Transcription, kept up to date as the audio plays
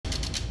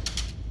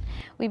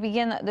We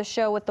begin the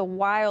show with the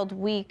wild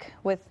week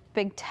with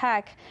big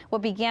tech.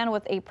 What began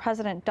with a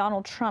President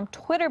Donald Trump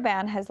Twitter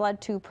ban has led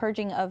to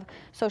purging of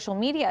social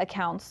media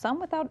accounts, some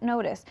without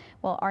notice.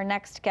 Well, our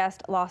next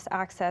guest lost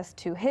access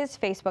to his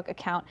Facebook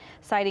account,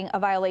 citing a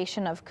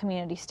violation of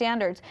community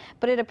standards,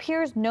 but it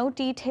appears no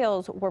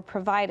details were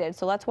provided.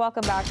 So let's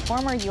welcome back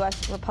former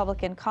U.S.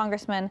 Republican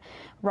Congressman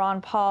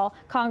Ron Paul.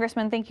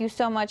 Congressman, thank you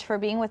so much for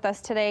being with us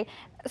today.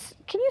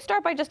 Can you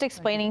start by just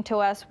explaining to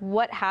us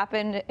what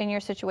happened in your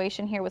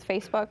situation here with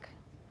Facebook?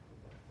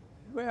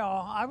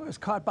 Well, I was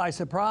caught by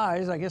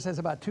surprise. I guess that's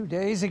about 2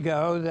 days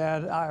ago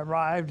that I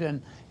arrived,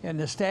 and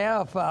the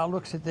staff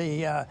looks at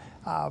the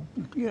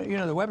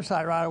the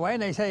website right away,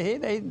 and they say,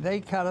 hey, they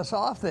cut us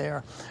off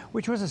there,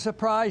 which was a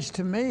surprise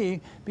to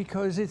me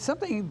because it's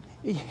something.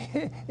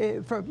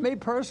 For me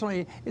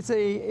personally,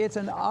 it's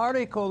an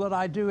article that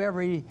I do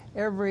every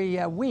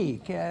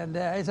week, and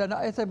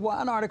it's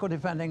one article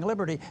defending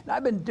liberty. And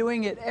I've been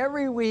doing it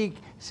every week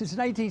since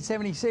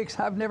 1976.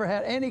 I've never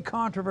had any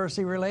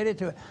controversy related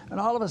to it, and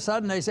all of a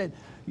sudden they said,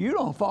 you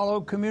don't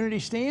follow community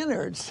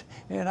standards.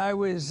 And I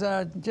was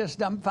just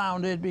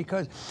dumbfounded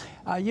because,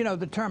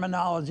 the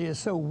terminology is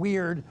so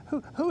weird.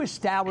 Who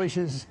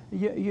establishes,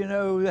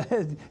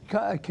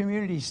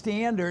 community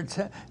standards?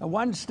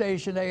 One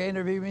station, they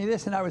interviewed me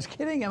this, and I was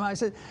kidding him. I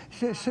said,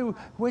 so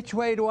which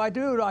way do I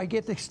do? Do I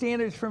get the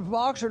standards from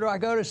Fox, or do I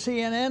go to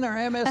CNN or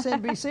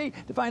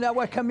MSNBC to find out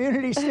what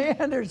community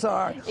standards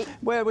are?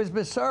 Well, it was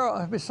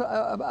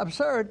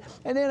absurd.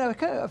 And then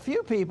a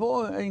few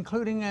people,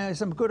 including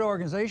some good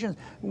organizations,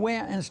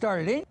 went and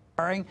started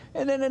inquiring,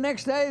 and then the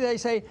next day they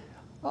say,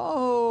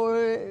 oh,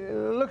 it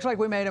looks like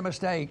we made a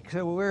mistake,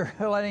 so we're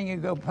letting you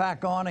go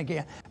back on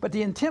again. But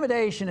the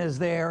intimidation is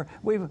there.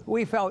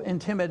 We felt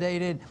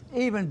intimidated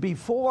even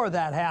before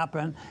that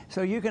happened,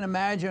 so you can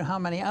imagine how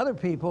many other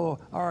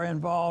people are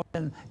involved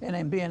in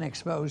being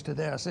exposed to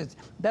this. It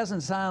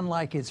doesn't sound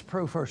like it's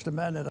pro-First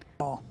Amendment at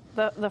all.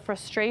 The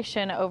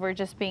frustration over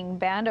just being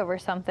banned over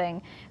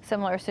something,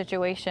 similar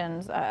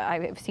situations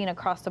I've seen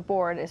across the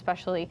board,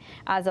 especially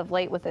as of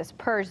late with this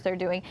purge they're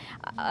doing.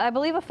 I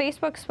believe a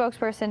Facebook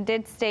spokesperson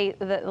did state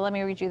that, let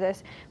me read you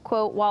this,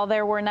 quote, while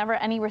there were never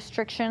any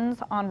restrictions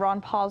on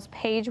Ron Paul's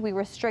page, we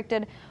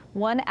restricted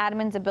one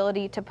admin's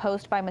ability to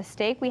post by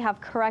mistake. We have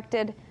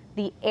corrected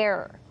the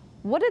error.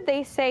 What did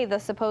they say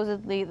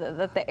supposedly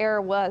that the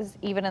error was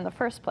even in the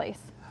first place?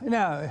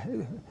 No,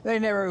 they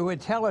never would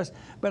tell us,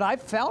 but I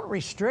felt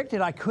restricted.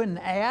 I couldn't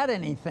add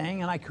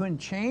anything and I couldn't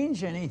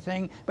change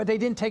anything, but they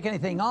didn't take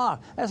anything off.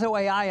 That's the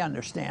way I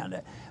understand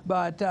it.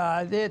 But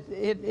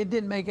it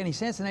didn't make any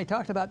sense, and they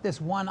talked about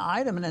this one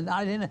item, and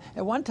I didn't,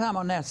 at one time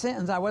on that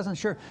sentence, I wasn't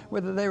sure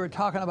whether they were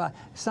talking about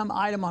some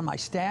item on my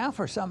staff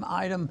or some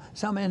item,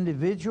 some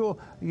individual,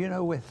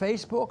 with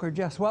Facebook, or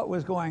just what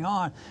was going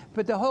on.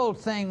 But the whole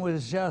thing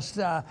was just,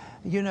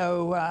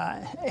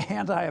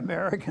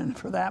 anti-American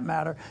for that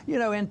matter,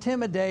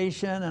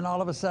 intimidation, and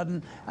all of a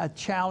sudden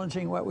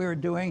challenging what we were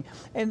doing.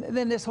 And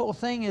then this whole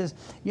thing is,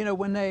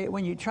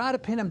 when you try to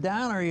pin them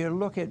down, or you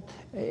look at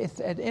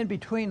in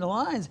between the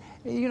lines,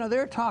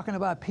 they're talking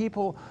about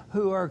people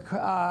who are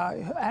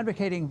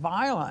advocating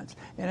violence.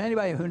 And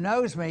anybody who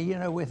knows me,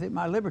 with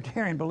my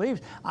libertarian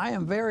beliefs, I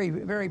am very,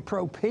 very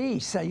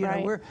pro-peace.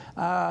 Right. We're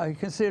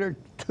considered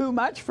too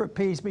much for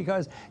peace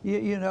because,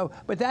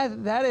 but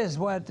that is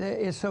what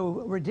is so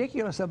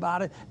ridiculous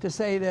about it, to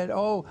say that,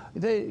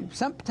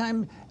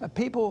 sometimes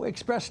people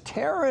express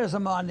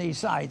terrorism on these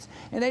sites,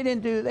 and they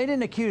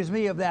didn't accuse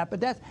me of that, but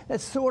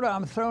that's sort of,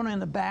 I'm thrown in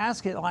the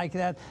basket like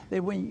that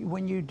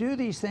when you do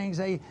these things,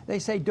 they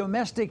say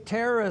domestic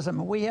terrorism,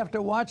 and we have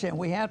to watch it, and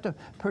we have to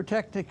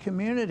protect the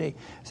community.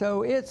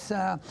 So it's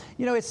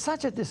it's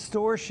such a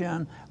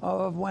distortion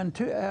of when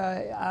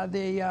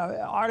the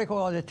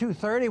article of the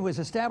 230 was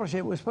established.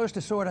 It was supposed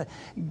to sort of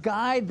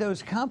guide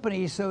those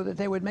companies so that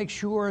they would make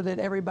sure that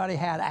everybody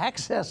had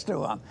access to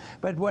them.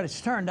 But what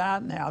it's turned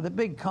out now, the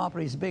big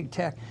companies, big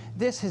tech,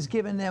 this has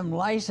given them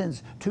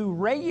license to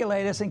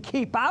regulate us and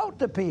keep out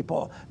the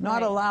people,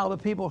 not allow the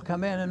people to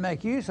come in and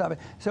make use of it.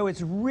 So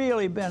it's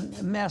really been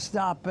messed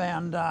up,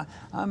 and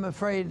I'm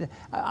afraid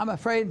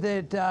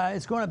that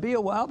it's going to be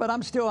a while, but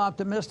I'm still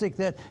optimistic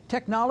that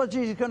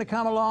technology is going to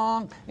come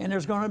along, and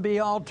there's going to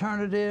be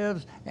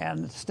alternatives,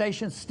 and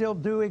stations still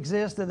do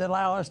exist that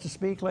allow us to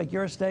speak like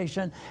your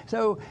station.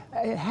 So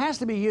it has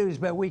to be used,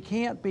 but we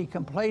can't be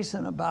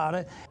complacent about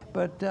it.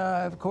 But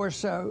of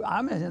course,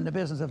 I'm in the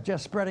business of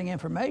just spreading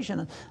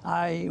information.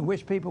 I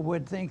wish people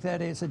would think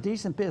that it's a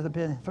decent bit of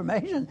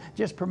information,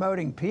 just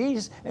promoting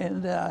peace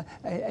and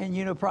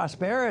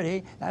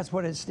prosperity. That's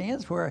what it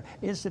stands for,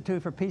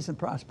 Institute for Peace and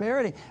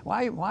Prosperity.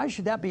 Why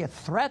should that be a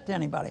threat to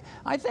anybody?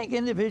 I think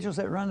individuals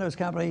that run those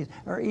companies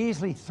are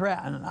easily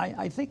threatened.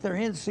 I think they're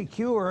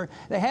insecure.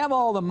 They have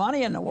all the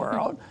money in the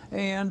world,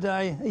 and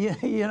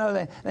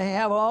they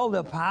have all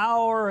the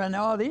power and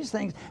all these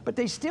things, but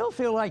they still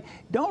feel like,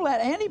 don't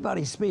let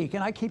anybody speak.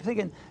 And I keep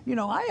thinking,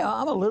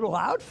 I'm a little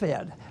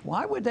outfit.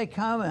 Why would they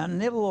come and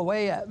nibble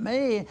away at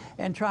me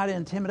and try to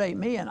intimidate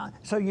me? And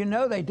so you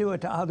know they do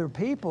it to other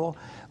people.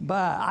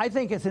 But I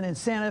think it's an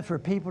incentive for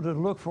people to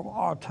look for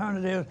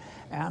alternatives.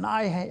 And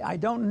I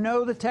don't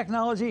know the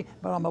technology,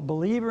 but I'm a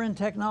believer in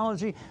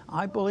technology.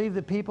 I believe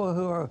the people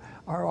who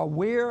are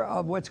aware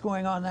of what's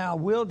going on now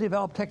will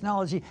develop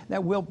technology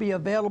that will be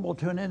available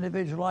to an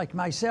individual like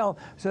myself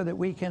so that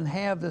we can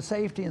have the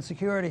safety and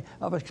security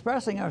of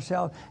expressing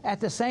ourselves. At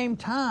the same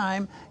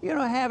time, you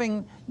know,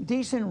 having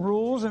decent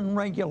rules and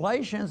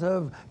regulations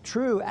of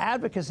true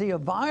advocacy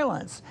of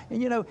violence.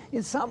 And, you know,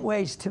 in some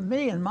ways, to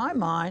me, in my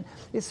mind,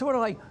 it's sort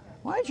of like,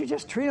 why don't you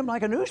just treat them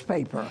like a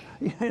newspaper?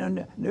 You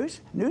know,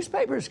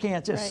 newspapers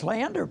can't just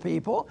slander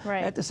people.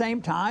 Right. At the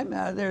same time,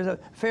 there's a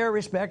fair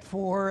respect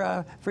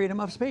for freedom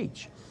of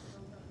speech.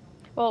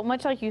 Well,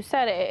 much like you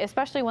said,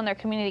 especially when their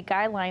community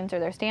guidelines or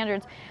their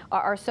standards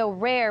are so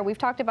rare. We've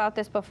talked about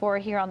this before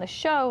here on the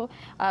show,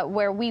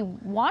 where we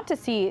want to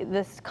see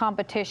this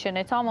competition.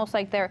 It's almost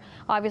like they're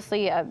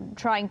obviously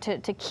trying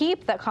to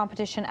keep that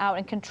competition out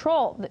and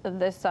control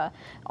this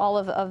all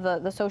of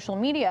the social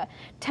media.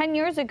 10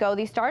 years ago,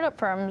 these startup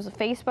firms,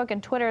 Facebook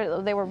and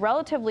Twitter, they were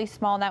relatively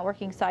small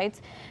networking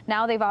sites.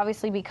 Now they've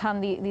obviously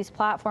become these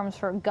platforms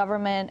for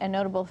government and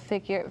notable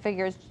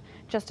figures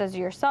just as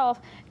yourself,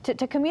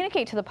 to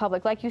communicate to the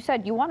public. Like you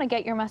said, you want to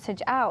get your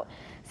message out.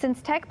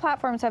 Since tech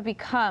platforms have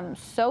become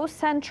so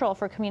central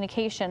for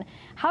communication,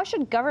 how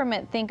should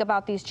government think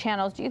about these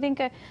channels? Do you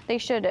think they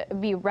should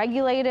be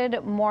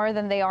regulated more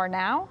than they are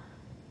now?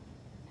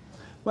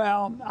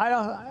 Well,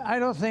 I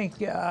don't think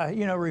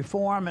you know,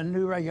 reform and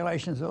new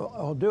regulations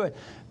will do it,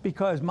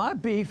 because my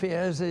beef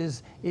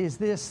is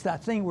this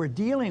thing we're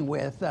dealing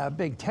with,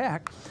 big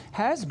tech,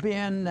 has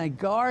been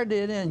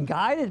guarded and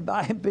guided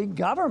by big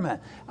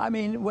government. I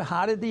mean,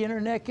 how did the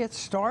internet get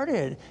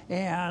started?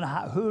 And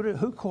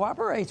who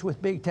cooperates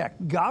with big tech?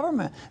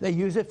 Government. They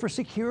use it for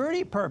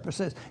security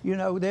purposes. You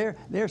know,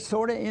 they're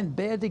sort of in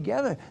bed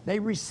together. They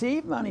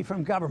receive money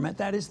from government,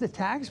 that is the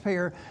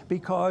taxpayer,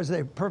 because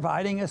they're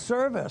providing a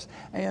service.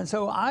 And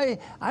so I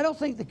don't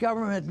think the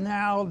government,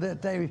 now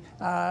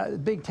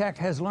that big tech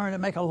has learned to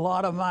make a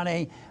lot of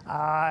money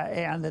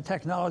and the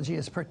technology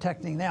is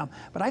protecting them.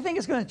 But I think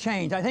it's going to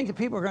change. I think the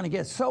people are going to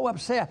get so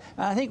upset.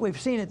 And I think we've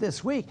seen it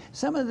this week.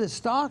 Some of the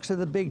stocks of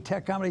the big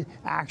tech companies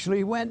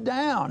actually went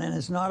down, and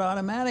it's not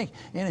automatic.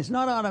 And it's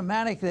not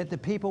automatic that the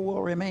people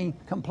will remain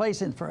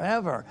complacent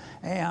forever.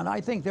 And I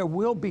think there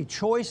will be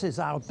choices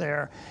out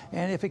there.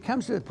 And if it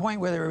comes to the point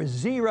where there is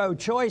zero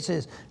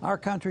choices, our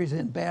country's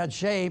in bad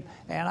shape.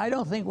 And I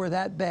don't think we're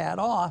that bad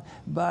off.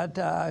 But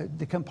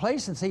the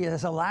complacency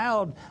has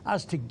allowed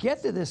us to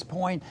get to this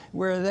point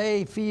where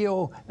they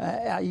feel,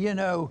 you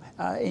know,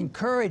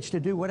 encouraged to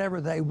do whatever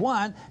they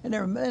want, and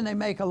they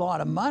make a lot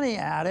of money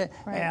at it.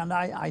 Right. And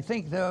I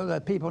think, though,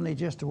 that people need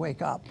just to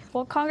wake up.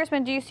 Well,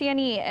 Congressman, do you see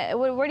any,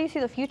 where do you see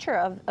the future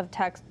of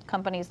tech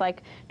companies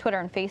like Twitter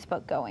and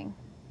Facebook going?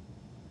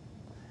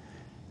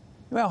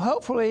 Well,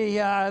 hopefully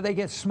they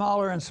get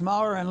smaller and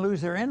smaller and lose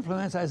their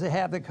influence as they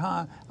have the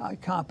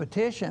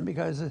competition,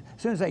 because as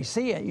soon as they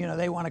see it, you know,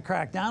 they want to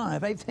crack down on it.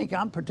 If they think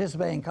I'm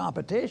participating in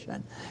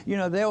competition, you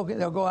know, they'll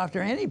go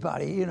after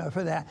anybody, you know,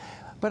 for that.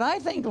 But I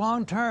think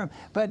long term,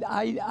 but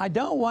I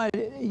don't want,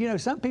 you know,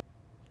 some people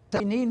say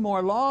we need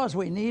more laws.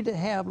 We need to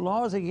have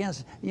laws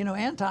against, you know,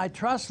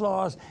 antitrust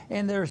laws,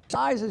 and their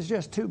size is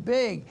just too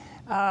big.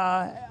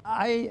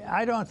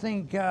 I don't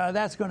think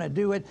that's going to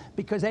do it,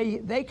 because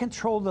they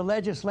control the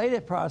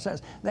legislative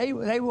process. They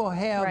will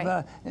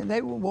have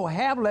they will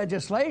have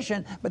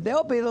legislation, but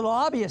they'll be the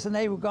lobbyists, and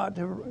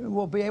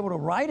will be able to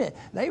write it.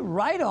 They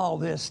write all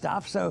this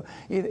stuff. So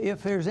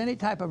if there's any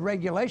type of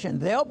regulation,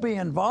 they'll be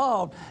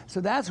involved.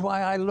 So that's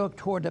why I look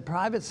toward the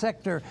private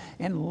sector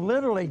and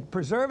literally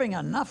preserving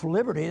enough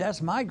liberty.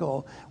 That's my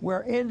goal,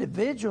 where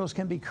individuals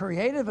can be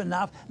creative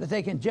enough that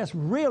they can just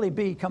really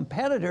be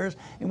competitors.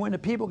 And when the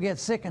people get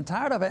sick and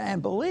tired of it, and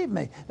believe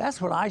me,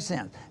 that's what I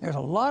sense. There's a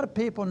lot of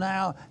people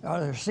now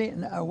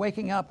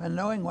waking up and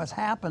knowing what's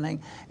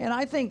happening. And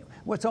I think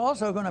what's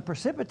also going to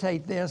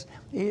precipitate this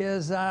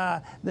is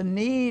the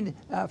need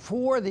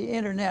for the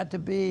internet to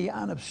be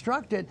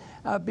unobstructed,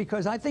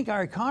 because I think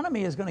our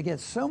economy is going to get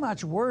so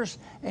much worse,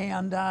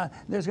 and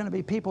there's going to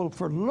be people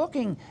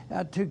looking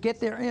to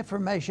get their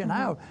information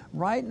out.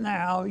 Right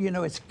now, you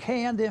know, it's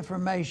canned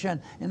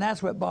information, and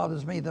that's what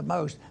bothers me the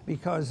most,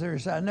 because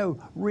there's no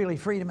really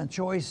freedom and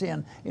choice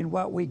in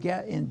what we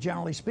get, in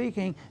generally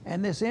speaking,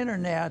 and this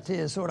internet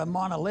is sort of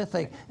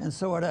monolithic and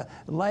sort of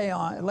lay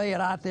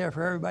it out there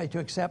for everybody to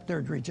accept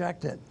or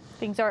reject it.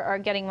 Things are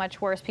getting much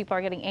worse. People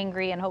are getting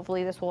angry, and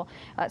hopefully this will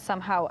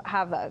somehow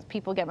have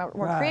people get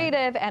more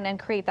creative and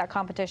create that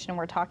competition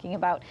we're talking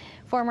about.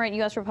 Former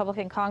U.S.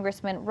 Republican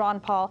Congressman Ron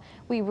Paul,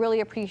 we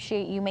really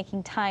appreciate you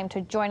making time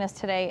to join us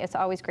today. It's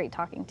always great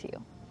talking to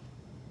you.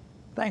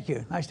 Thank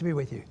you. Nice to be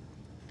with you.